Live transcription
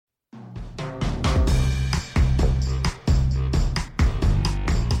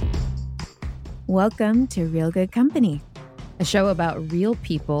Welcome to Real Good Company, a show about real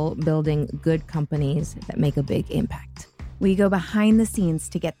people building good companies that make a big impact. We go behind the scenes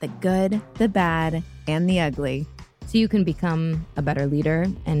to get the good, the bad, and the ugly, so you can become a better leader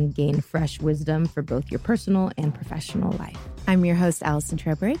and gain fresh wisdom for both your personal and professional life. I'm your host, Allison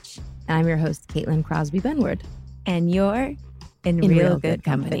Trowbridge. And I'm your host, Caitlin Crosby Benward. And you're in Real Good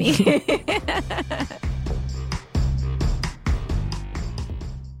Company.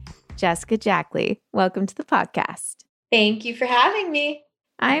 Jessica Jackley, welcome to the podcast. Thank you for having me.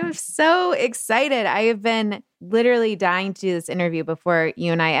 I'm so excited. I have been literally dying to do this interview before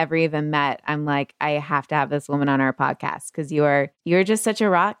you and I ever even met. I'm like, I have to have this woman on our podcast because you're just such a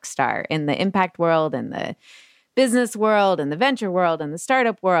rock star in the impact world and the business world and the venture world and the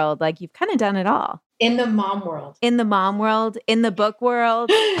startup world. Like, you've kind of done it all. In the mom world. In the mom world, in the book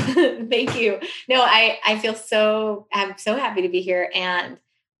world. Thank you. No, I'm so happy to be here. And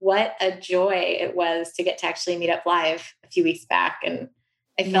what a joy it was to get to actually meet up live a few weeks back. And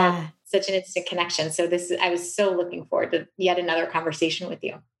I felt such an instant connection. So I was so looking forward to yet another conversation with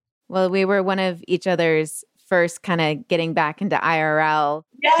you. Well, we were one of each other's first kind of getting back into IRL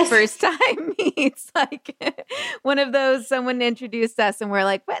first time meets, like one of those, someone introduced us and we're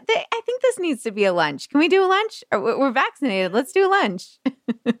like, I think this needs to be a lunch. Can we do a lunch? Or we're vaccinated. Let's do a lunch.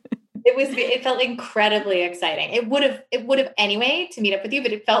 It felt incredibly exciting. It would have anyway to meet up with you,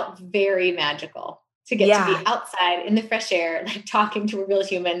 but it felt very magical to get to be outside in the fresh air, like talking to a real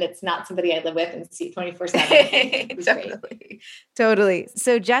human that's not somebody I live with and see 24/7. Totally.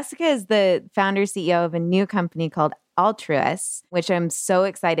 So Jessica is the founder CEO of a new company called Altruis, which I'm so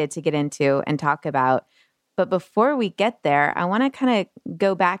excited to get into and talk about. But before we get there, I want to kind of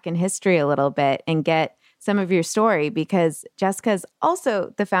go back in history a little bit and get some of your story, because Jessica is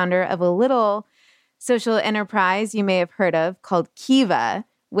also the founder of a little social enterprise you may have heard of called Kiva,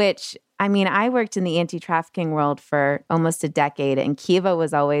 which, I mean, I worked in the anti-trafficking world for almost a decade, and Kiva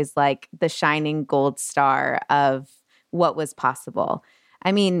was always like the shining gold star of what was possible.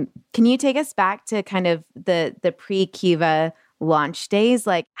 I mean, can you take us back to kind of the pre-Kiva launch days?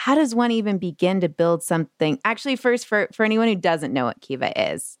 Like, how does one even begin to build something? Actually, first, for anyone who doesn't know what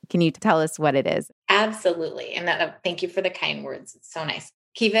Kiva is, can you tell us what it is? Absolutely. And thank you for the kind words. It's so nice.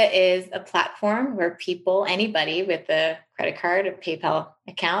 Kiva is a platform where anybody with a credit card, a PayPal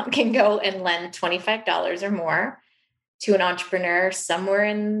account, can go and lend $25 or more to an entrepreneur somewhere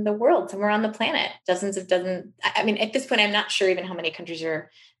in the world, somewhere on the planet. I mean, at this point, I'm not sure even how many countries are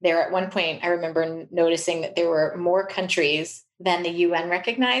there. At one point, I remember noticing that there were more countries than the UN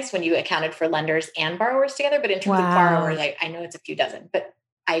recognized when you accounted for lenders and borrowers together. But in terms of borrowers, I know it's a few dozen, but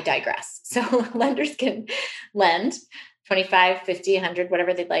I digress. So lenders can lend 25, 50, 100,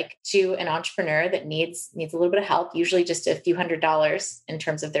 whatever they'd like, to an entrepreneur that needs a little bit of help, usually just a few $100s in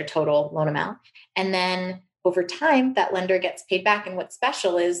terms of their total loan amount. And then over time, that lender gets paid back. And what's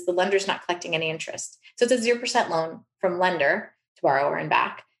special is the lender's not collecting any interest. So it's a 0% loan from lender to borrower and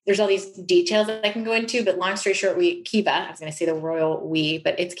back. There's all these details that I can go into, but long story short, Kiva, I was going to say the royal we,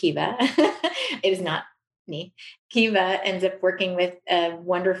 but it's Kiva. It is not me. Kiva ends up working with a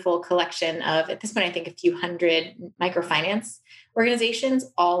wonderful collection of, at this point, I think a few hundred microfinance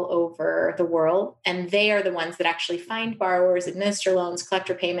organizations all over the world. And they are the ones that actually find borrowers, administer loans, collect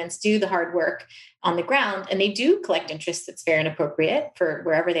repayments, do the hard work on the ground. And they do collect interest that's fair and appropriate for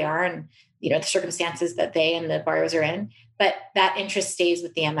wherever they are and, the circumstances that they and the borrowers are in. But that interest stays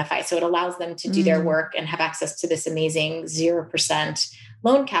with the MFI. So it allows them to do their work and have access to this amazing 0%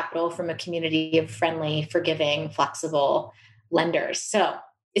 loan capital from a community of friendly, forgiving, flexible lenders. So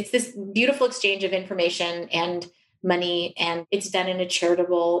it's this beautiful exchange of information and money, and it's done in a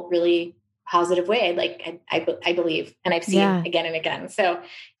charitable, really positive way. I believe, and I've seen again and again. So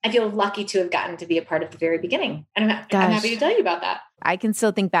I feel lucky to have gotten to be a part of the very beginning. And I'm happy to tell you about that. I can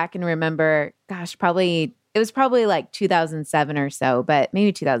still think back and remember, it was probably like 2007 or so, but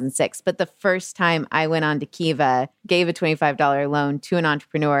maybe 2006. But the first time I went on to Kiva, gave a $25 loan to an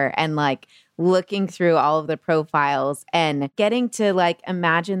entrepreneur, and like looking through all of the profiles and getting to like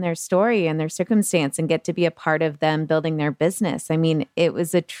imagine their story and their circumstance and get to be a part of them building their business. I mean, it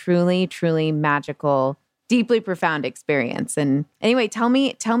was a truly, truly magical, deeply profound experience. And anyway, tell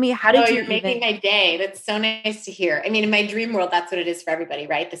me how did you're making my day. That's so nice to hear. I mean, in my dream world, that's what it is for everybody,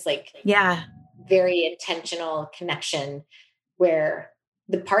 right? This very intentional connection where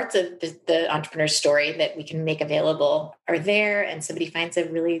the parts of the entrepreneur's story that we can make available are there, and somebody finds a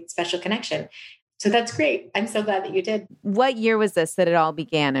really special connection. So that's great. I'm so glad that you did. What year was this that it all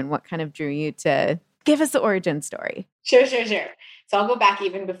began, and what kind of drew you to give us the origin story? Sure. So I'll go back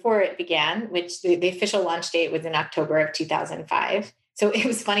even before it began, which the official launch date was in October of 2005. So it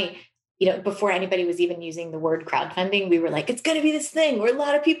was funny. before anybody was even using the word crowdfunding, we were like, it's going to be this thing where a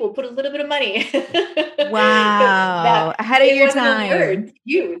lot of people put a little bit of money. Wow. Ahead of your time. Word,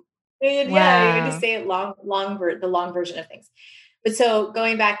 huge. Yeah, you would just Wow. say it the long version of things. But so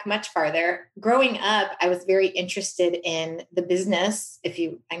going back much farther, growing up, I was very interested in the business.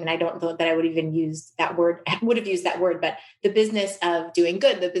 I don't know that I would even use that word, would have used that word, but the business of doing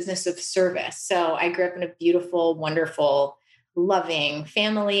good, the business of service. So I grew up in a beautiful, wonderful, loving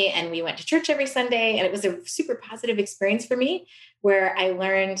family, and we went to church every Sunday. And it was a super positive experience for me where I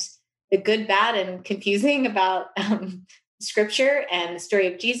learned the good, bad, and confusing about scripture and the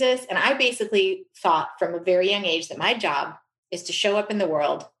story of Jesus. And I basically thought from a very young age that my job is to show up in the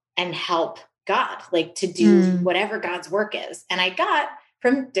world and help God, like to do whatever God's work is. And I got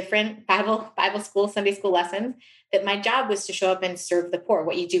from different Bible school, Sunday school lessons that my job was to show up and serve the poor.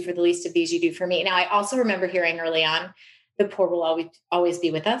 What you do for the least of these, you do for me. Now, I also remember hearing early on, the poor will always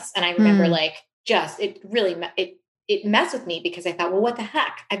be with us. And I remember it messed with me because I thought, well, what the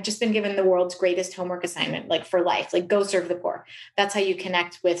heck? I've just been given the world's greatest homework assignment, like for life, like go serve the poor. That's how you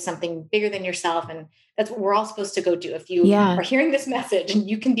connect with something bigger than yourself. And that's what we're all supposed to go do. If you are hearing this message and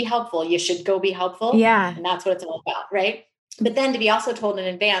you can be helpful, you should go be helpful. Yeah. And that's what it's all about. Right. But then to be also told in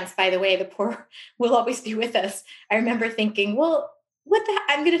advance, by the way, the poor will always be with us. I remember thinking, well, what the heck?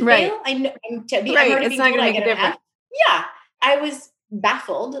 I'm going to fail. I know I'm already it's not going to make a difference. Yeah. I was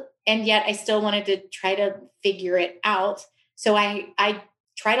baffled, and yet I still wanted to try to figure it out. So I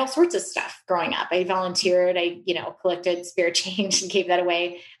tried all sorts of stuff growing up. I volunteered, I collected spare change and gave that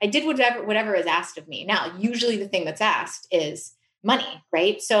away. I did whatever is asked of me. Now, usually the thing that's asked is money,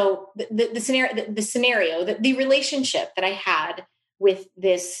 right? So the scenario, the relationship that I had with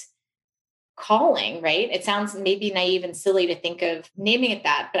this calling, right? It sounds maybe naive and silly to think of naming it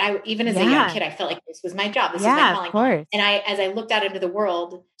that, but even as a young kid, I felt like this was my job. This is my calling. Of course. And as I looked out into the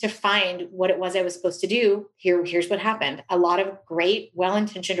world to find what it was I was supposed to do, here's what happened. A lot of great,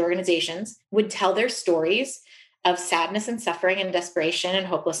 well-intentioned organizations would tell their stories of sadness and suffering and desperation and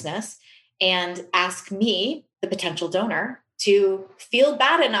hopelessness and ask me, the potential donor, to feel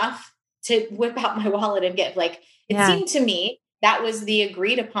bad enough to whip out my wallet and give. Like, it seemed to me that was the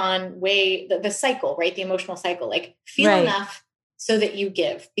agreed upon way, the cycle, right? The emotional cycle, like feel enough so that you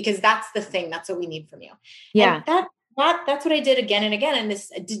give, because that's the thing. That's what we need from you. Yeah. And that's what I did again and again. And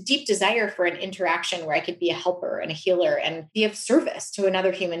this deep desire for an interaction where I could be a helper and a healer and be of service to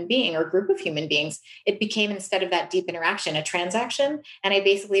another human being or group of human beings. It became, instead of that deep interaction, a transaction. And I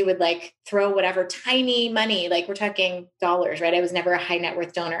basically would like throw whatever tiny money, like we're talking dollars, right? I was never a high net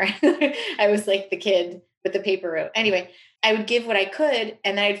worth donor. I was like the kid with the paper route. Anyway, I would give what I could,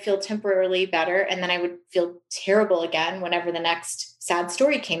 and then I'd feel temporarily better. And then I would feel terrible again whenever the next sad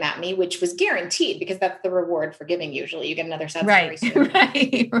story came at me, which was guaranteed because that's the reward for giving. Usually you get another sad story soon.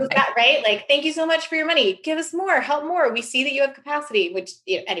 Right? Like, thank you so much for your money. Give us more, help more. We see that you have capacity, which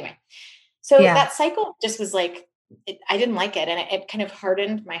anyway. So that cycle just was like, I didn't like it. And it kind of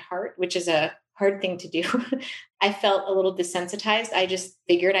hardened my heart, which is a hard thing to do. I felt a little desensitized. I just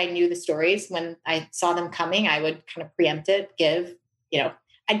figured I knew the stories. When I saw them coming, I would kind of preempt it, give,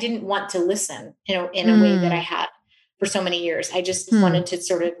 I didn't want to listen, in a way that I had for so many years. I just wanted to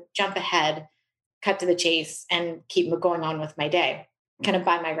sort of jump ahead, cut to the chase, and keep going on with my day, kind of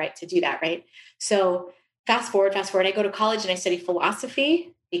by my right to do that. Right. So fast forward, I go to college and I study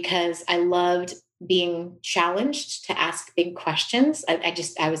philosophy because I loved being challenged to ask big questions. I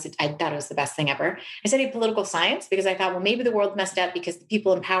thought it was the best thing ever. I studied political science because I thought, well, maybe the world's messed up because the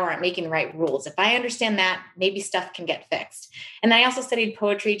people in power aren't making the right rules. If I understand that, maybe stuff can get fixed. And I also studied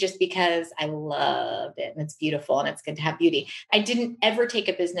poetry just because I loved it, and it's beautiful and it's good to have beauty. I didn't ever take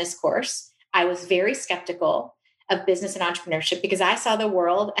a business course. I was very skeptical of business and entrepreneurship because I saw the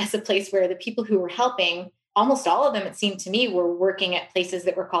world as a place where the people who were helping, almost all of them, it seemed to me, were working at places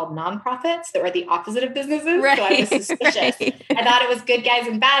that were called nonprofits, that were the opposite of businesses. Right, so I was suspicious. Right. I thought it was good guys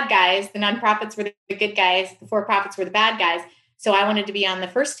and bad guys. The nonprofits were the good guys. The for-profits were the bad guys. So I wanted to be on the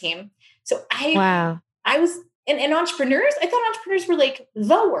first team. So I was, and entrepreneurs, I thought entrepreneurs were like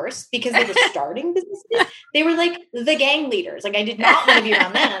the worst because they were starting businesses. They were like the gang leaders. Like, I did not want to be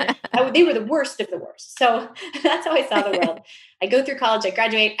around them. They were the worst of the worst. So that's how I saw the world. I go through college, I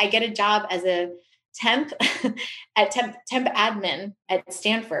graduate, I get a job as a temp admin at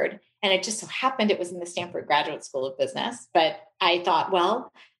Stanford. And it just so happened it was in the Stanford Graduate School of Business. But I thought,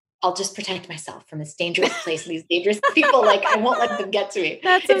 well, I'll just protect myself from this dangerous place and these dangerous people. Like, I won't let them get to me.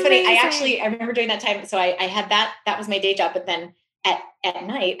 That's it's amazing. Funny. I remember during that time. So I had that was my day job. But then at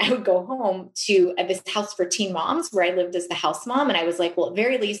night, I would go home to this house for teen moms where I lived as the house mom. And I was like, well, at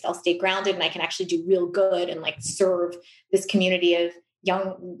very least I'll stay grounded and I can actually do real good and like serve this community of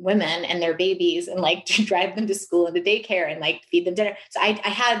young women and their babies and like to drive them to school and to daycare and like feed them dinner. So I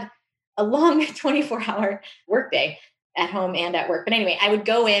had a long 24-hour workday at home and at work. But anyway, I would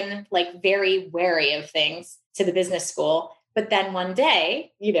go in like very wary of things to the business school. But then one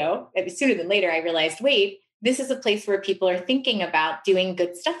day, sooner than later, I realized, wait, this is a place where people are thinking about doing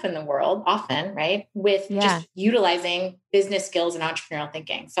good stuff in the world often, right? With just utilizing business skills and entrepreneurial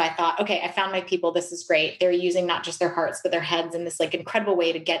thinking. So I thought, okay, I found my people. This is great. They're using not just their hearts, but their heads in this like incredible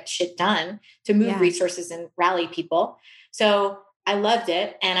way to get shit done, to move resources and rally people. So I loved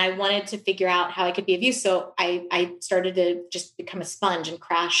it. And I wanted to figure out how I could be of use. So I started to just become a sponge and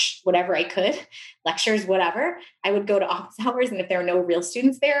crash whatever I could, lectures, whatever. I would go to office hours. And if there were no real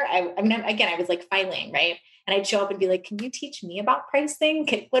students there, I was like filing, right? And I'd show up and be like, can you teach me about pricing?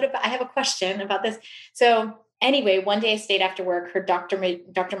 I have a question about this. So anyway, one day I stayed after work, heard Dr.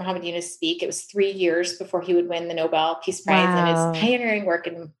 Muhammad Yunus speak. It was 3 years before he would win the Nobel Peace Prize in his pioneering work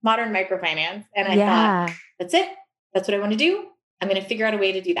in modern microfinance. And I thought, that's it. That's what I want to do. I'm going to figure out a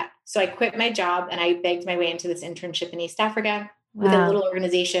way to do that. So I quit my job and I begged my way into this internship in East Africa with a little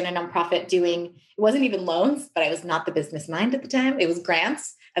organization, a nonprofit it wasn't even loans, but I was not the business mind at the time. It was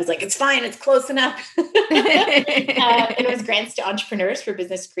grants. I was like, it's fine. It's close enough. It was grants to entrepreneurs for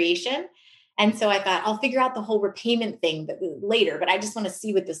business creation. And so I thought, I'll figure out the whole repayment thing later, but I just want to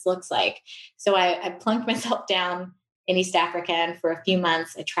see what this looks like. So I plunked myself down in East Africa. And for a few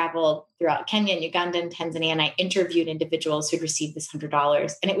months, I traveled throughout Kenya and Uganda and Tanzania, and I interviewed individuals who'd received this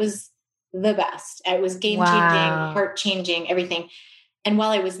 $100. And it was the best. It was game-changing, heart-changing, everything. And while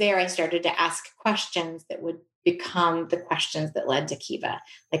I was there, I started to ask questions that would become the questions that led to Kiva.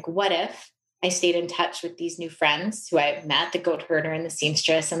 Like, what if I stayed in touch with these new friends who I met, the goat herder and the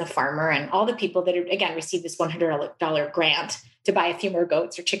seamstress and the farmer and all the people that had, again, received this $100 grant to buy a few more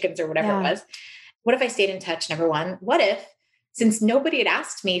goats or chickens or whatever it was. What if I stayed in touch? Number one, what if, since nobody had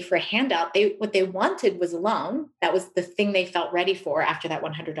asked me for a handout, what they wanted was a loan. That was the thing they felt ready for after that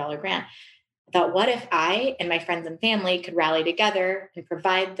 $100 grant. I thought, what if I and my friends and family could rally together and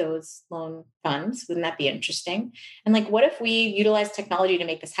provide those loan funds? Wouldn't that be interesting? And like, what if we utilize technology to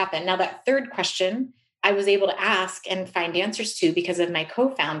make this happen? Now, that third question I was able to ask and find answers to because of my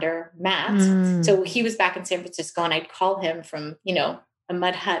co-founder, Matt. So he was back in San Francisco and I'd call him from, a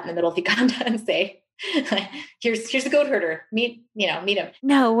mud hut in the middle of Uganda and say, here's the goat herder, meet him.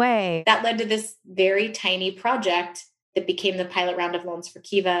 No way. That led to this very tiny project that became the pilot round of loans for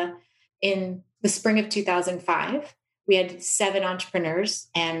Kiva. In the spring of 2005, we had 7 entrepreneurs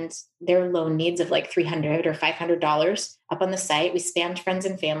and their loan needs of like $300 or $500 up on the site. We spammed friends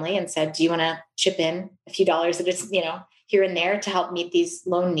and family and said, do you want to chip in a few dollars that is, here and there to help meet these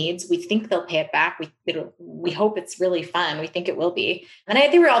loan needs? We think they'll pay it back. We hope it's really fun. We think it will be. And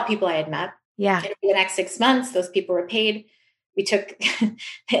they were all people I had met. Yeah. And for the next 6 months, those people were paid. We took,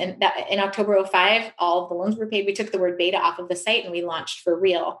 in October 2005, all of the loans were paid. We took the word beta off of the site and we launched for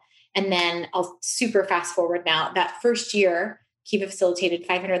real. And then I'll super fast forward now. That first year, Kiva facilitated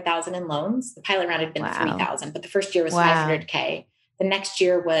 500,000 in loans. The pilot round had been 3,000, but the first year was 500K. The next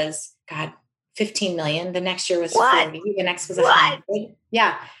year was, 15 million. The next year was 40. The next was 100.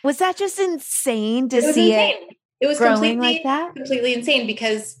 Yeah. Was that just insane to see it? It was growing like that? Completely insane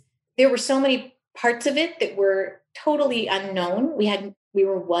because there were so many parts of it that were totally unknown. We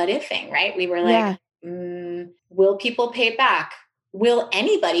were what ifing, right? We were like, will people pay it back? Will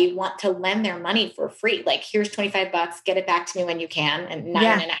anybody want to lend their money for free? Like, here's $25, get it back to me when you can. And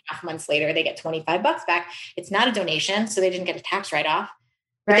 9.5 months later, they get $25 back. It's not a donation. So they didn't get a tax write-off.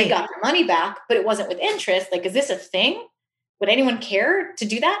 But they got their money back, but it wasn't with interest. Like, is this a thing? Would anyone care to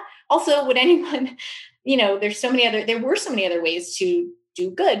do that? Also, would anyone, there were so many other ways to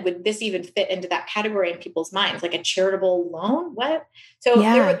do good. Would this even fit into that category in people's minds? Like a charitable loan? What? So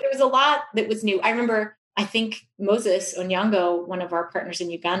there was a lot that was new. I remember, I think Moses Onyango, one of our partners in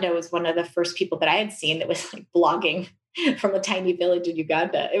Uganda, was one of the first people that I had seen that was like blogging from a tiny village in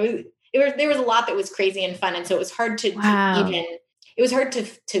Uganda. There was a lot that was crazy and fun. And so it was hard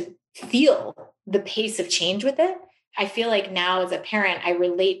to feel the pace of change with it. I feel like now as a parent, I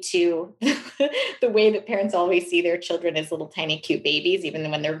relate to the way that parents always see their children as little tiny cute babies,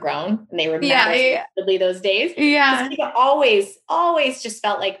 even when they're grown, and they remember those days. Yeah. Always just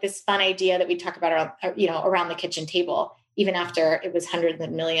felt like this fun idea that we talk about around the kitchen table, even after it was hundreds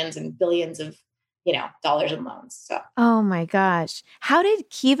of millions and billions of, dollars in loans. So. Oh my gosh. How did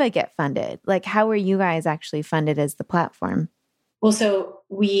Kiva get funded? Like, how were you guys actually funded as the platform? Well, so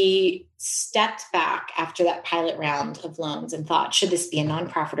we stepped back after that pilot round of loans and thought, should this be a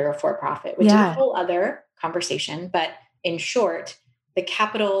nonprofit or a for-profit, which is a whole other conversation. But in short, the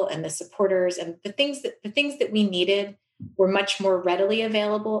capital and the supporters and the things that we needed We're much more readily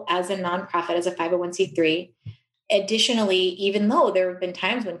available as a nonprofit, as a 501c3. Additionally, even though there have been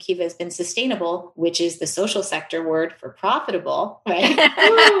times when Kiva has been sustainable, which is the social sector word for profitable, right?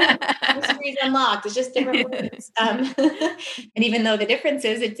 Mysteries unlocked. It's just different words. And even though the difference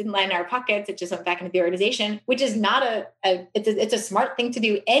is it didn't line our pockets, it just went back into the organization, which is not it's a smart thing to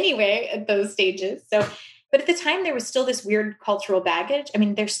do anyway at those stages. So, but at the time there was still this weird cultural baggage. I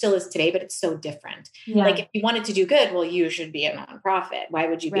mean, there still is today, but it's so different. Yeah. Like if you wanted to do good, well, you should be a nonprofit. Why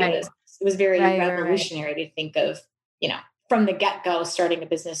would you be a business? It was very revolutionary to think of, from the get-go, starting a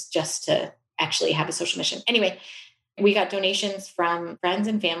business just to actually have a social mission. Anyway, we got donations from friends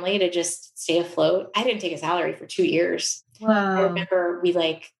and family to just stay afloat. I didn't take a salary for 2 years. Wow. I remember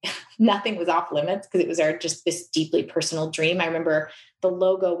nothing was off limits because it was just this deeply personal dream. I remember the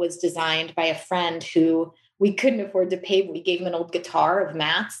logo was designed by a friend who we couldn't afford to pay. We gave him an old guitar of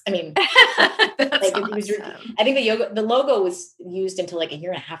Matt's. I mean, awesome. I think the logo was used until like a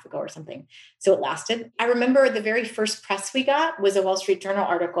year and a half ago or something. So it lasted. I remember the very first press we got was a Wall Street Journal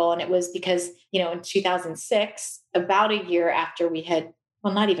article. And it was because, in 2006, about a year after we had,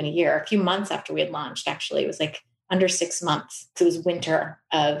 well, not even a year, a few months after we had launched, actually, it was like under 6 months. So it was winter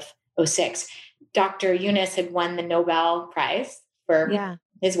of 2006. Dr. Yunus had won the Nobel Prize for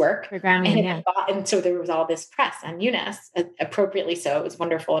his work. And so there was all this press on Yunus, appropriately so. It was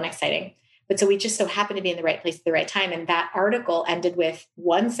wonderful and exciting. But so we just so happened to be in the right place at the right time. And that article ended with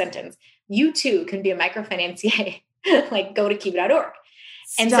one sentence: "You too can be a microfinancier." Like, go to kiva.org.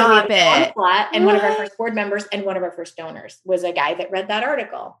 And so we had a plot, and one of our first board members and one of our first donors was a guy that read that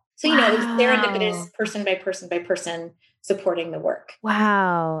article. So, it was serendipitous, person by person by person, supporting the work.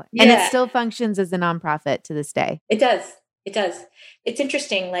 Wow. Yeah. And it still functions as a nonprofit to this day. It does. It does. It's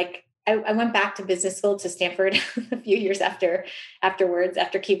interesting. Like I went back to business school to Stanford a few years afterwards,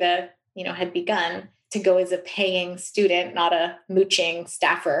 after Kiva, had begun, to go as a paying student, not a mooching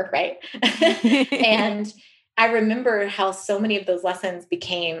staffer. Right. And I remember how so many of those lessons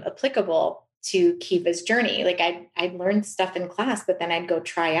became applicable to Kiva's journey. Like I'd learned stuff in class, but then I'd go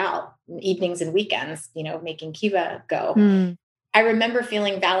try out evenings and weekends, making Kiva go. I remember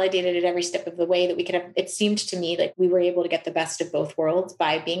feeling validated at every step of the way that we could have. It seemed to me like we were able to get the best of both worlds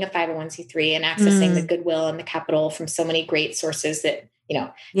by being a 501c3 and accessing the goodwill and the capital from so many great sources that,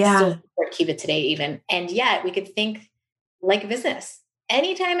 still support Kiva today even. And yet we could think like a business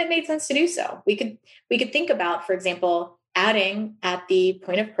anytime it made sense to do so. We could think about, for example, adding at the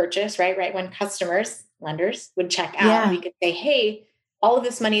point of purchase, right when lenders would check out, we could say, hey, all of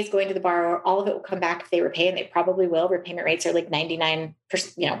this money is going to the borrower. All of it will come back if they repay, and they probably will. Repayment rates are like 99%,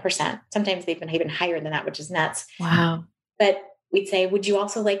 percent. Sometimes they've been even higher than that, which is nuts. Wow. But we'd say, would you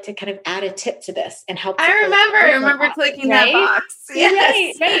also like to kind of add a tip to this and help? I remember clicking that box.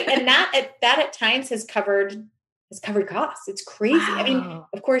 Yes. Right. And that at times has covered costs. It's crazy. Wow. I mean,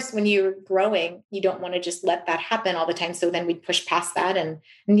 of course, when you're growing, you don't want to just let that happen all the time. So then we'd push past that and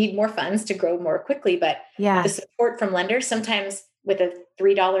need more funds to grow more quickly. But the support from lenders, sometimes with a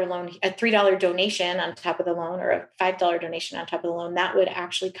 $3 loan, a $3 donation on top of the loan, or a $5 donation on top of the loan, that would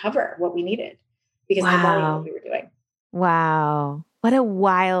actually cover what we needed because of the volume we were doing. Wow. What a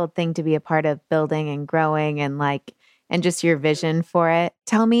wild thing to be a part of, building and growing and just your vision for it.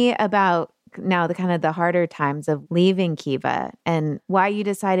 Tell me about now the kind of the harder times of leaving Kiva and why you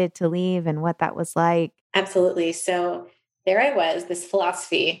decided to leave and what that was like. Absolutely. So there I was, this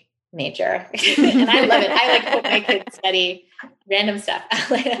philosophy major, and I love it. I hope my kids study random stuff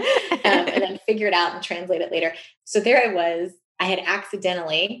and then figure it out and translate it later. So there I was. I had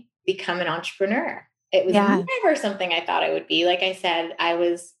accidentally become an entrepreneur. It was never something I thought I would be. Like I said,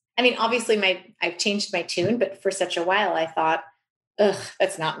 obviously I've changed my tune, but for such a while I thought,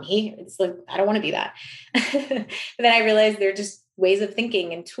 that's not me. It's like, I don't want to be that. And then I realized there are just ways of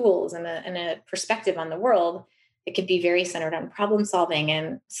thinking and tools and a perspective on the world that could be very centered on problem solving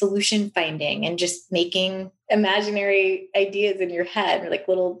and solution finding and just making imaginary ideas in your head, or like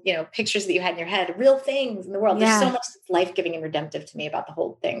little, pictures that you had in your head, real things in the world. There's so much life-giving and redemptive to me about the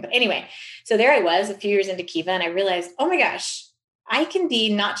whole thing. But anyway, so there I was a few years into Kiva, and I realized, oh my gosh, I can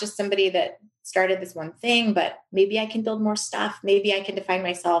be not just somebody that started this one thing, but maybe I can build more stuff. Maybe I can define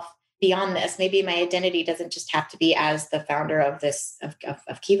myself beyond this. Maybe my identity doesn't just have to be as the founder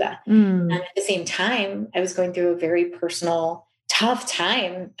of Kiva. And at the same time, I was going through a very personal, tough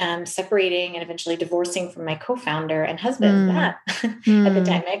time, separating and eventually divorcing from my co-founder and husband, Matt, at the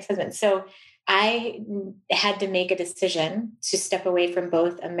time, my ex-husband. So I had to make a decision to step away from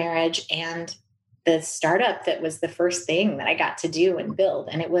both a marriage and the startup that was the first thing that I got to do and build.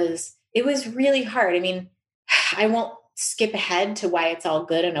 And it was really hard. I mean, I won't skip ahead to why it's all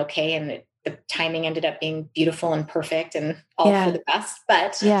good and okay. And the timing ended up being beautiful and perfect and all for the best.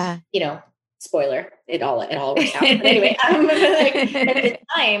 But, spoiler, it all works out. But anyway, at the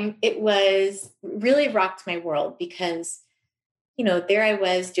time, it was really rocked my world because, there I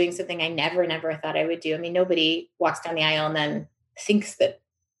was doing something I never thought I would do. I mean, nobody walks down the aisle and then thinks that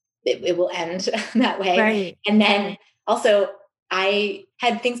it will end that way. Right. And then also,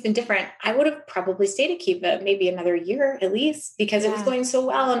 had things been different, I would have probably stayed at Kiva maybe another year at least because it was going so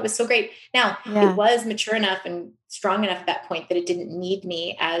well and it was so great. Now it was mature enough and strong enough at that point that it didn't need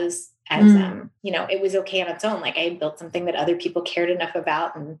me as it was okay on its own. Like I had built something that other people cared enough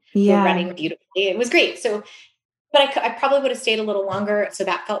about and were running beautifully. It was great. So, but I probably would have stayed a little longer. So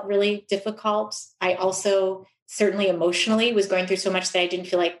that felt really difficult. I also certainly emotionally was going through so much that I didn't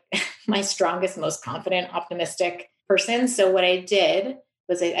feel like my strongest, most confident, optimistic person. So what I did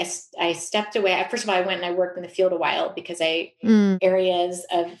was I stepped away. First of all, I went and I worked in the field a while because areas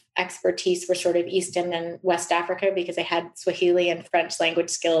of expertise were sort of East and West Africa because I had Swahili and French language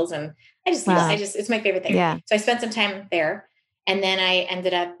skills. And it's my favorite thing. Yeah. So I spent some time there and then I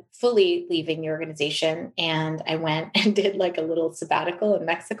ended up fully leaving the organization and I went and did like a little sabbatical in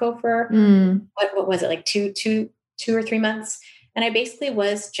Mexico for what was it? Like two or 3 months. And I basically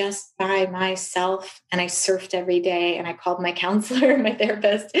was just by myself and I surfed every day and I called my counselor, my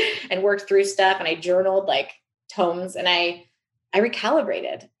therapist and worked through stuff. And I journaled like tomes and I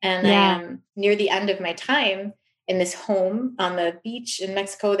recalibrated. And near the end of my time in this home on the beach in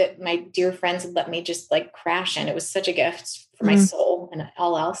Mexico that my dear friends had let me just like crash in. It was such a gift for my soul and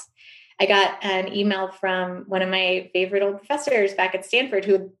all else. I got an email from one of my favorite old professors back at Stanford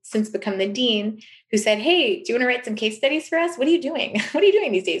who had since become the dean who said, "Hey, do you want to write some case studies for us? What are you doing? What are you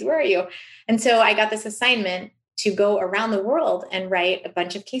doing these days? Where are you?" And so I got this assignment to go around the world and write a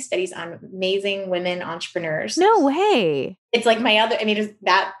bunch of case studies on amazing women entrepreneurs. No way. It's like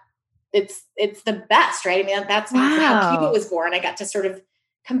it's the best, right? I mean, that's how Kiva was born. I got to sort of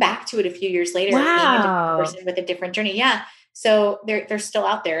come back to it a few years later, being a different person with a different journey. Yeah. So they're still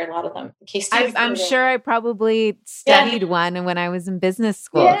out there, a lot of them. I'm sure I probably studied one when I was in business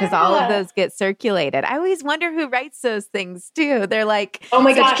school because all of those get circulated. I always wonder who writes those things too. They're like, oh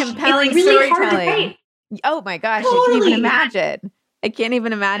my gosh, compelling it's really storytelling. Hard to write. Oh my gosh, I can't even imagine. I can't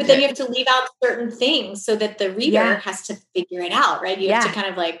even imagine. But then you have to leave out certain things so that the reader has to figure it out, right? You have to kind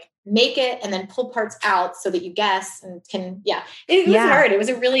of like make it and then pull parts out so that you guess and can, it was hard. It was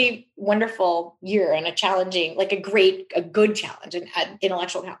a really wonderful year and a challenging, like a good challenge, an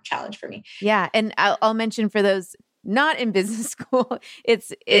intellectual challenge for me. Yeah. And I'll mention for those not in business school,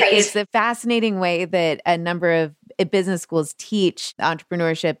 it's a fascinating way that a number of business schools teach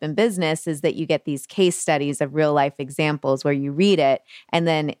entrepreneurship and business is that you get these case studies of real life examples where you read it and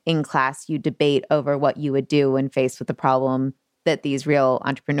then in class you debate over what you would do when faced with a problem that these real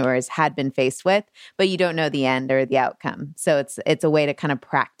entrepreneurs had been faced with, but you don't know the end or the outcome. So it's a way to kind of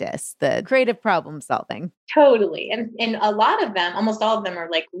practice the creative problem solving. Totally. And a lot of them, almost all of them are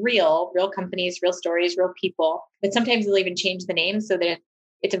like real companies, real stories, real people. But sometimes they'll even change the name so that if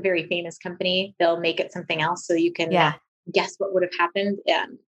it's a very famous company, they'll make it something else so you can guess what would have happened.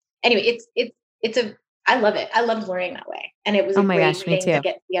 Anyway, I love it. I loved learning that way. And it was a great thing to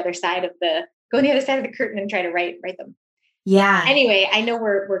get to the other side of the curtain and try to write them. Yeah. Anyway, I know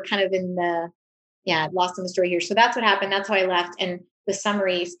we're kind of in lost in the story here. So that's what happened. That's how I left. And the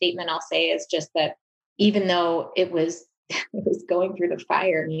summary statement I'll say is just that even though it was going through the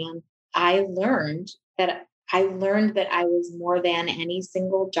fire, man, I learned that I was more than any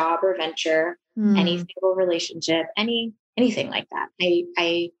single job or venture, any single relationship, anything like that.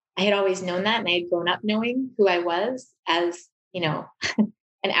 I had always known that and I had grown up knowing who I was as,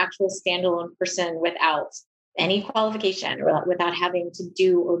 an actual standalone person without any qualification or without having to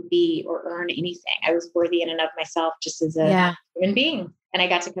do or be or earn anything. I was worthy in and of myself just as a human being. And I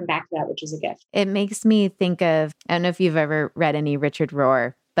got to come back to that, which is a gift. It makes me think of, I don't know if you've ever read any Richard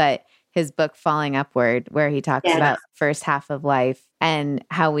Rohr, but his book Falling Upward, where he talks about first half of life and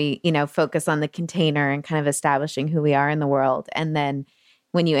how we, focus on the container and kind of establishing who we are in the world. And then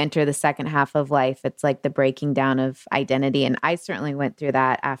when you enter the second half of life, it's like the breaking down of identity. And I certainly went through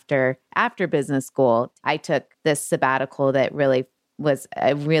that after business school. I took this sabbatical that really was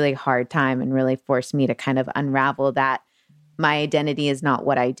a really hard time and really forced me to kind of unravel that my identity is not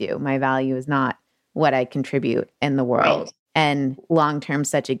what I do. My value is not what I contribute in the world. Right. And long-term,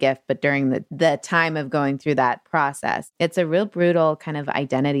 such a gift. But during the time of going through that process, it's a real brutal kind of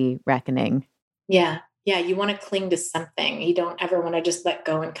identity reckoning. Yeah. Yeah, you want to cling to something. You don't ever want to just let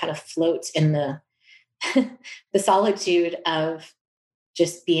go and kind of float in the the solitude of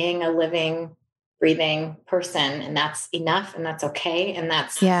just being a living, breathing person. And that's enough and that's okay. And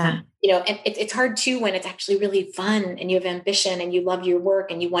that's and it's hard too when it's actually really fun and you have ambition and you love your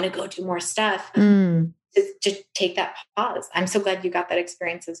work and you want to go do more stuff. Just take that pause. I'm so glad you got that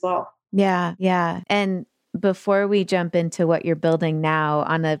experience as well. Yeah. Yeah. And before we jump into what you're building now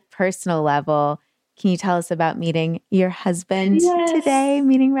on a personal level, can you tell us about meeting your husband today,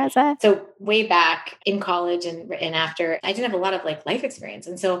 meeting Reza? So way back in college and after, I didn't have a lot of like life experience.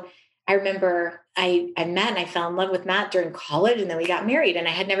 And so I remember I met and I fell in love with Matt during college, and then we got married, and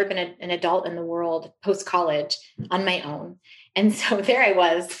I had never been an adult in the world post-college on my own. And so there I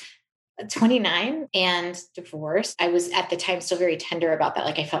was, 29 and divorced. I was at the time still very tender about that.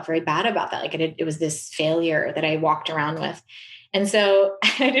 Like I felt very bad about that. Like it was this failure that I walked around with. And so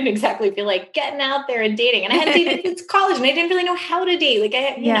I didn't exactly feel like getting out there and dating. And I hadn't dated since college, and I didn't really know how to date.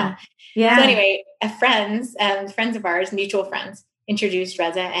 Like you know. Yeah. So anyway, friends of ours, mutual friends, introduced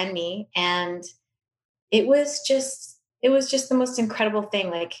Reza and me. And it was just the most incredible thing.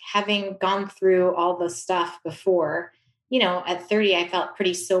 Like having gone through all the stuff before, at 30, I felt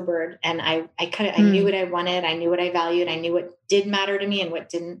pretty sobered, and I knew what I wanted. I knew what I valued. I knew what did matter to me and what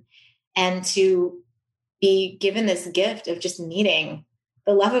didn't. And to be given this gift of just meeting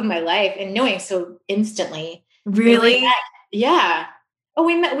the love of my life and knowing so instantly. Really? Yeah. Oh,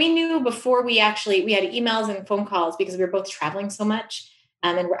 we knew before we had emails and phone calls because we were both traveling so much.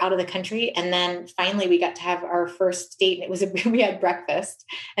 And we're out of the country. And then finally we got to have our first date, and we had breakfast,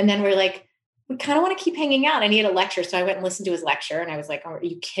 and then we're like, we kind of want to keep hanging out. And he had a lecture. So I went and listened to his lecture, and I was like, oh, are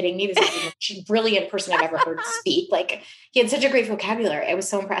you kidding me? This is the most brilliant person I've ever heard speak. Like he had such a great vocabulary. I was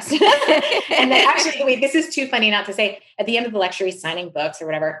so impressed. And then actually, wait, this is too funny not to say, at the end of the lecture, he's signing books or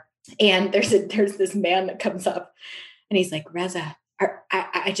whatever. And there's this man that comes up, and he's like, Reza,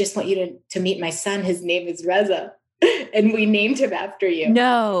 I just want you to meet my son. His name is Reza. And we named him after you.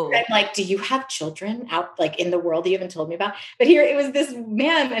 No. I'm like, do you have children out like in the world that you haven't told me about? But here it was this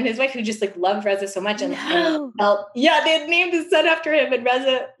man and his wife who just like loved Reza so much. And they had named his son after him. And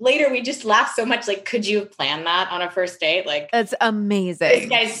Reza, later we just laughed so much. Like, could you have planned that on a first date? Like, that's amazing. This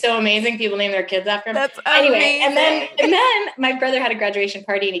guy's so amazing. People name their kids after him. That's anyway, amazing. And then my brother had a graduation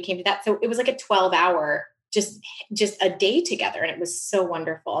party, and he came to that. So it was like a 12-hour, just a day together. And it was so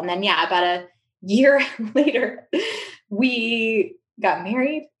wonderful. And then, about a year later, we got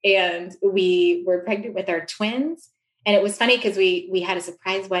married, and we were pregnant with our twins. And it was funny because we had a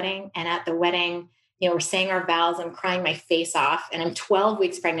surprise wedding, and at the wedding, we're saying our vows. I'm crying my face off, and I'm 12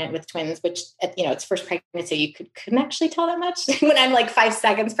 weeks pregnant with twins, which, it's first pregnancy. You couldn't actually tell that much. When I'm like 5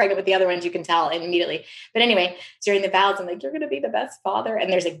 seconds pregnant with the other ones, you can tell immediately. But anyway, during the vows, I'm like, you're going to be the best father.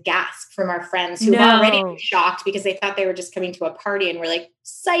 And there's a gasp from our friends who were already shocked because they thought they were just coming to a party, and we're like,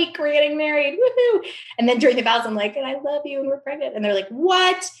 psych, we're getting married. Woohoo. And then during the vows, I'm like, and I love you, and we're pregnant. And they're like,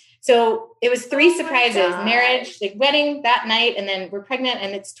 what? So it was 3 surprises: marriage, like wedding that night, and then we're pregnant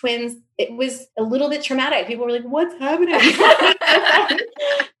and it's twins. It was a little bit traumatic. People were like, what's happening?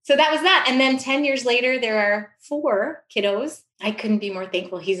 So that was that. And then 10 years later, there are 4 kiddos. I couldn't be more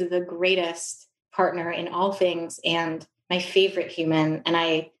thankful. He's the greatest partner in all things and my favorite human. And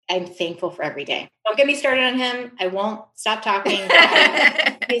I'm thankful for every day. Don't get me started on him. I won't stop talking.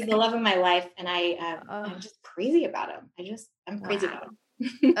 He's the love of my life. And I'm just crazy about him. I'm crazy about him.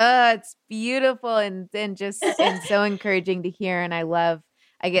 It's beautiful and just and so encouraging to hear. And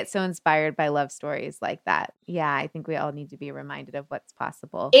I get so inspired by love stories like that. Yeah, I think we all need to be reminded of what's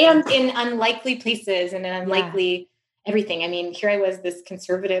possible. And in unlikely places and in unlikely everything. I mean, here I was, this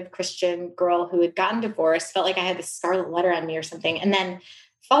conservative Christian girl who had gotten divorced, felt like I had this scarlet letter on me or something, and then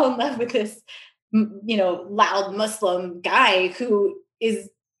fall in love with this, loud Muslim guy who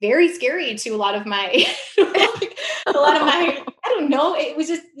is very scary to a lot of my, I don't know.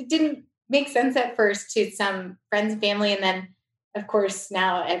 It didn't make sense at first to some friends and family. And then of course,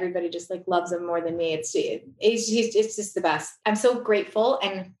 now everybody just like loves him more than me. It's just the best. I'm so grateful.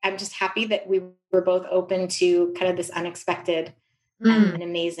 And I'm just happy that we were both open to kind of this unexpected and an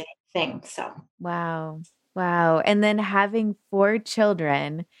amazing thing. So, wow. And then having 4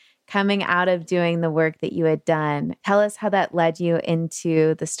 children coming out of doing the work that you had done, tell us how that led you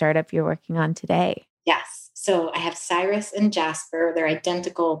into the startup you're working on today. Yes. So I have Cyrus and Jasper. They're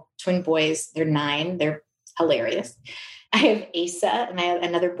identical twin boys. They're 9. They're hilarious. I have Asa, and I have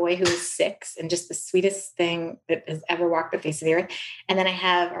another boy who is 6 and just the sweetest thing that has ever walked the face of the earth. And then I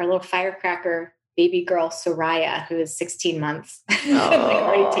have our little firecracker baby girl, Soraya, who is 16 months, like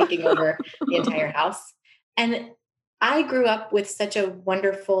already taking over the entire house. And I grew up with such a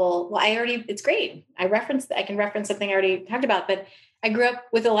wonderful, it's great. I can reference something I already talked about, but I grew up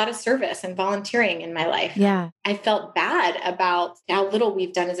with a lot of service and volunteering in my life. Yeah. I felt bad about how little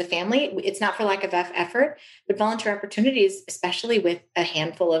we've done as a family. It's not for lack of effort, but volunteer opportunities, especially with a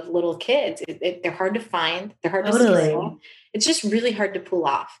handful of little kids, they're hard to find. They're hard to schedule. It's just really hard to pull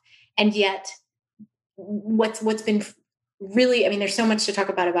off. And yet what's been really, I mean, there's so much to talk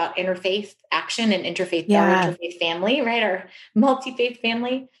about interfaith action and interfaith, our interfaith family, right? Our multi-faith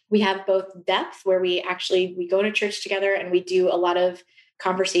family. We have both depth where we go to church together and we do a lot of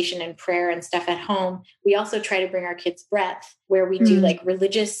conversation and prayer and stuff at home. We also try to bring our kids breadth where we do like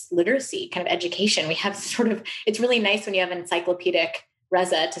religious literacy kind of education. We have it's really nice when you have an encyclopedic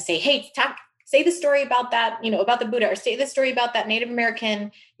Reza to say, hey, say the story about that, about the Buddha, or say the story about that Native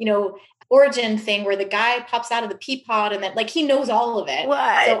American, origin thing where the guy pops out of the pea pod and then like he knows all of it.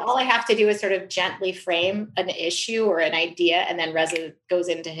 What? So all I have to do is sort of gently frame an issue or an idea, and then Reza goes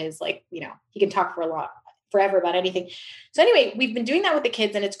into his he can talk forever about anything. So anyway, we've been doing that with the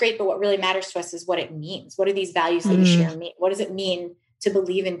kids and it's great, but what really matters to us is what it means. What do these values that we share mean? What does it mean to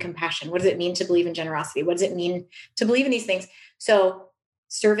believe in compassion? What does it mean to believe in generosity? What does it mean to believe in these things? So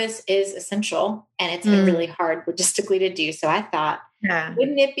service is essential and it's been really hard logistically to do. So I thought,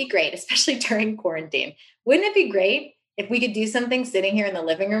 wouldn't it be great, especially during quarantine? Wouldn't it be great if we could do something sitting here in the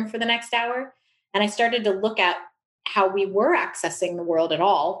living room for the next hour? And I started to look at how we were accessing the world at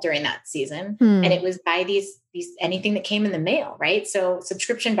all during that season. And it was by these anything that came in the mail, right? So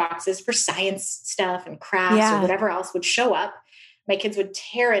subscription boxes for science stuff and crafts or whatever else would show up. My kids would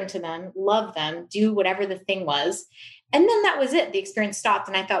tear into them, love them, do whatever the thing was. And then that was it. The experience stopped.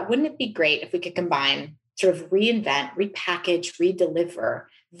 And I thought, wouldn't it be great if we could combine sort of reinvent, repackage, redeliver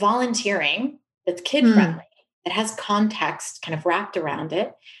volunteering that's kid friendly, that has context kind of wrapped around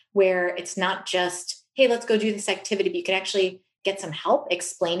it, where it's not just, hey, let's go do this activity, but you can actually get some help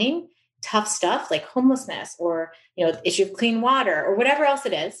explaining tough stuff like homelessness or, the issue of clean water or whatever else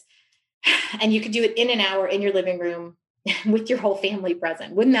it is. And you could do it in an hour in your living room with your whole family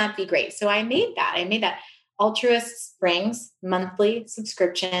present. Wouldn't that be great? So I made that. Altruists brings monthly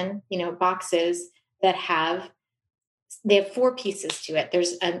subscription, boxes that they have 4 pieces to it.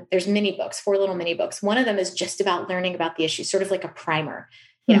 There's mini books, 4 little mini books. One of them is just about learning about the issue, sort of like a primer.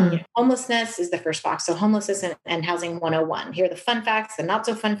 Homelessness is the first box. So homelessness and housing 101. Here are the fun facts, the not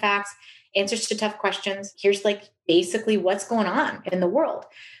so fun facts, answers to tough questions. Here's like basically what's going on in the world.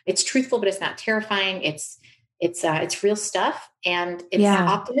 It's truthful, but it's not terrifying. It's real stuff. And it's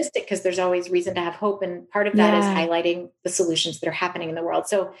optimistic because there's always reason to have hope. And part of that is highlighting the solutions that are happening in the world.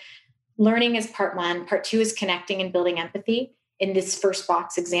 So learning is part 1. Part 2 is connecting and building empathy. In this first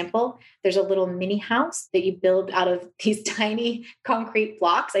box example, there's a little mini house that you build out of these tiny concrete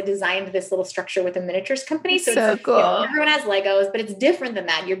blocks. I designed this little structure with a miniatures company. So it's cool. Everyone has Legos, but it's different than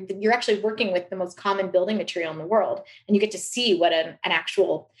that. You're actually working with the most common building material in the world. And you get to see what an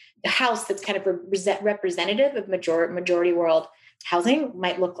actual house that's kind of representative of majority world housing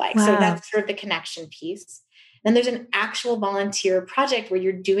might look like. Wow. So that's sort of the connection piece. Then there's an actual volunteer project where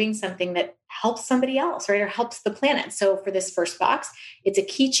you're doing something that helps somebody else, right? Or helps the planet. So for this first box, it's a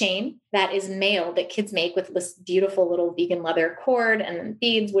keychain that is mailed that kids make with this beautiful little vegan leather cord and then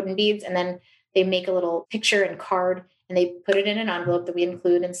beads, wooden beads. And then they make a little picture and card and they put it in an envelope that we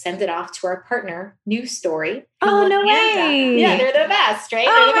include and send it off to our partner, News Story. Oh, no way. Yeah, they're the best, right?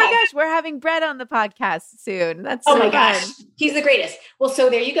 Oh my gosh, we're having Brett on the podcast soon. That's so fun. Gosh, he's the greatest. Well, so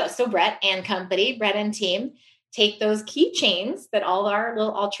there you go. So Brett and company, Brett and team, take those keychains that all our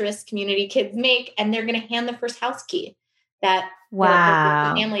little altruist community kids make, and they're going to hand the first house key that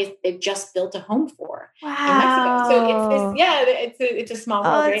the families they've just built a home for in Mexico. So it's a small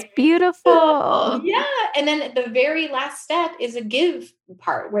world, right? It's beautiful. And then the very last step is a give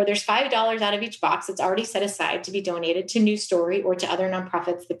part where there's $5 out of each box that's already set aside to be donated to News Story or to other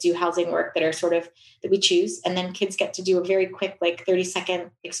nonprofits that do housing work that are that we choose. And then kids get to do a very quick,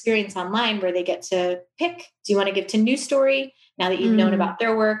 30-second experience online where they get to pick, do you want to give to News Story now that you've known about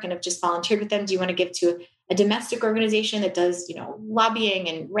their work and have just volunteered with them? Do you want to give to a domestic organization that does, lobbying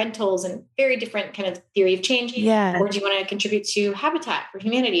and rentals and very different kind of theory of change? Yeah. Or do you want to contribute to Habitat for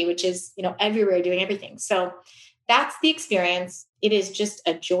Humanity, which is, everywhere doing everything? So that's the experience. It is just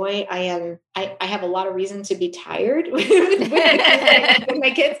a joy. I have a lot of reason to be tired with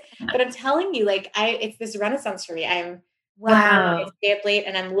my kids, but I'm telling you, it's this renaissance for me. I stay up late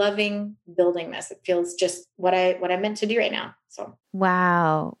and I'm loving building this. It feels just what I'm meant to do right now. So.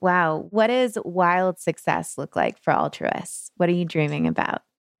 Wow. What does wild success look like for altruists? What are you dreaming about?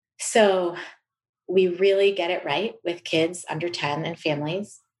 So we really get it right with kids under 10 and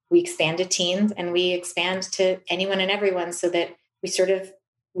families. we expand to teens, and we expand to anyone and everyone, so that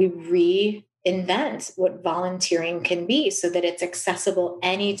we reinvent what volunteering can be, so that it's accessible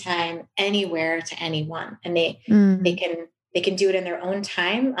anytime, anywhere, to anyone. And they can do it in their own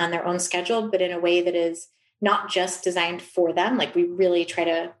time, on their own schedule, but in a way that is not just designed for them. Like, we really try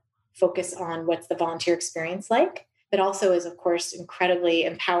to focus on what's the volunteer experience like, but also is, of course, incredibly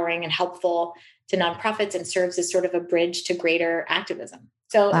empowering and helpful to nonprofits, and serves as sort of a bridge to greater activism.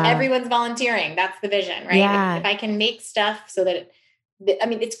 So everyone's volunteering. That's the vision, right? Yeah. If I can make stuff so that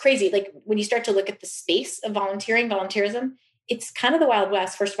it's crazy. Like, when you start to look at the space of volunteerism, it's kind of the Wild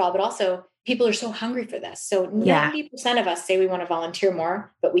West, first of all, but also people are so hungry for this. So 90% of us say we want to volunteer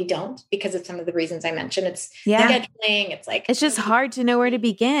more, but we don't, because of some of the reasons I mentioned. It's scheduling. It's like, it's just hard to know where to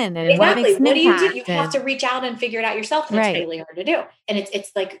begin. And exactly. what do you do? You have to reach out and figure it out yourself. And Right. It's really hard to do. And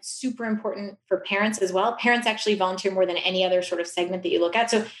it's like super important for parents as well. Parents actually volunteer more than any other sort of segment that you look at.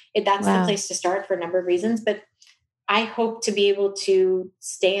 So that's the place to start for a number of reasons. But I hope to be able to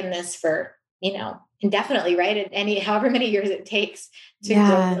stay in this for, indefinitely, right? And however many years it takes to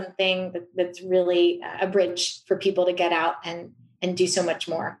grow something that's really a bridge for people to get out and do so much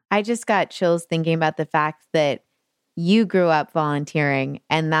more. I just got chills thinking about the fact that you grew up volunteering,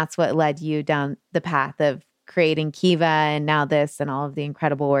 and that's what led you down the path of creating Kiva and now this and all of the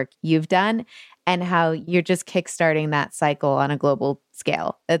incredible work you've done, and how you're just kickstarting that cycle on a global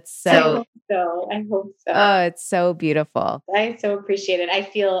scale. It's so, I hope so. Oh, it's so beautiful. I so appreciate it. I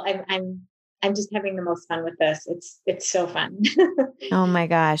feel I'm just having the most fun with this. It's so fun. Oh my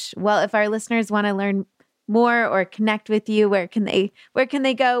gosh. Well, if our listeners want to learn more or connect with you, where can they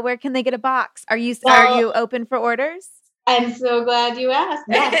go? Where can they get a box? Are you open for orders? I'm so glad you asked.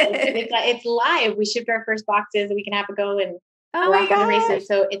 Yes, it's live. We shipped our first boxes a week and a half ago, and rock on the races.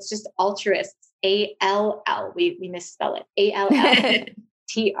 So it's just Altruists, ALL. We misspell it.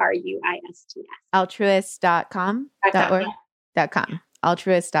 ALLTRUISTS. Altruist.com.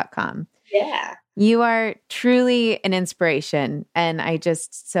 Altruist.com. Yeah. You are truly an inspiration. And I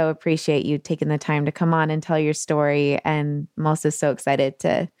just so appreciate you taking the time to come on and tell your story. And I'm also so excited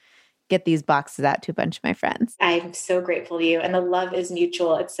to get these boxes out to a bunch of my friends. I'm so grateful to you. And the love is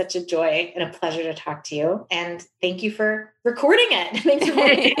mutual. It's such a joy and a pleasure to talk to you. And thank you for recording it. Thanks for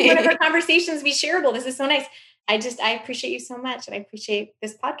making one of our conversations be shareable. This is so nice. I appreciate you so much. And I appreciate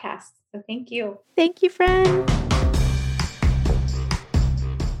this podcast. So thank you. Thank you, friend.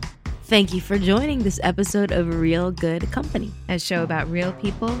 Thank you for joining this episode of Real Good Company, a show about real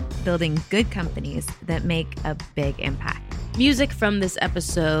people building good companies that make a big impact. Music from this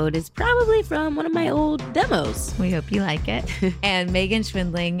episode is probably from one of my old demos. We hope you like it. And Megan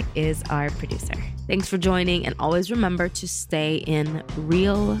Schwindling is our producer. Thanks for joining, and always remember to stay in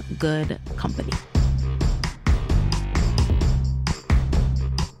real good company.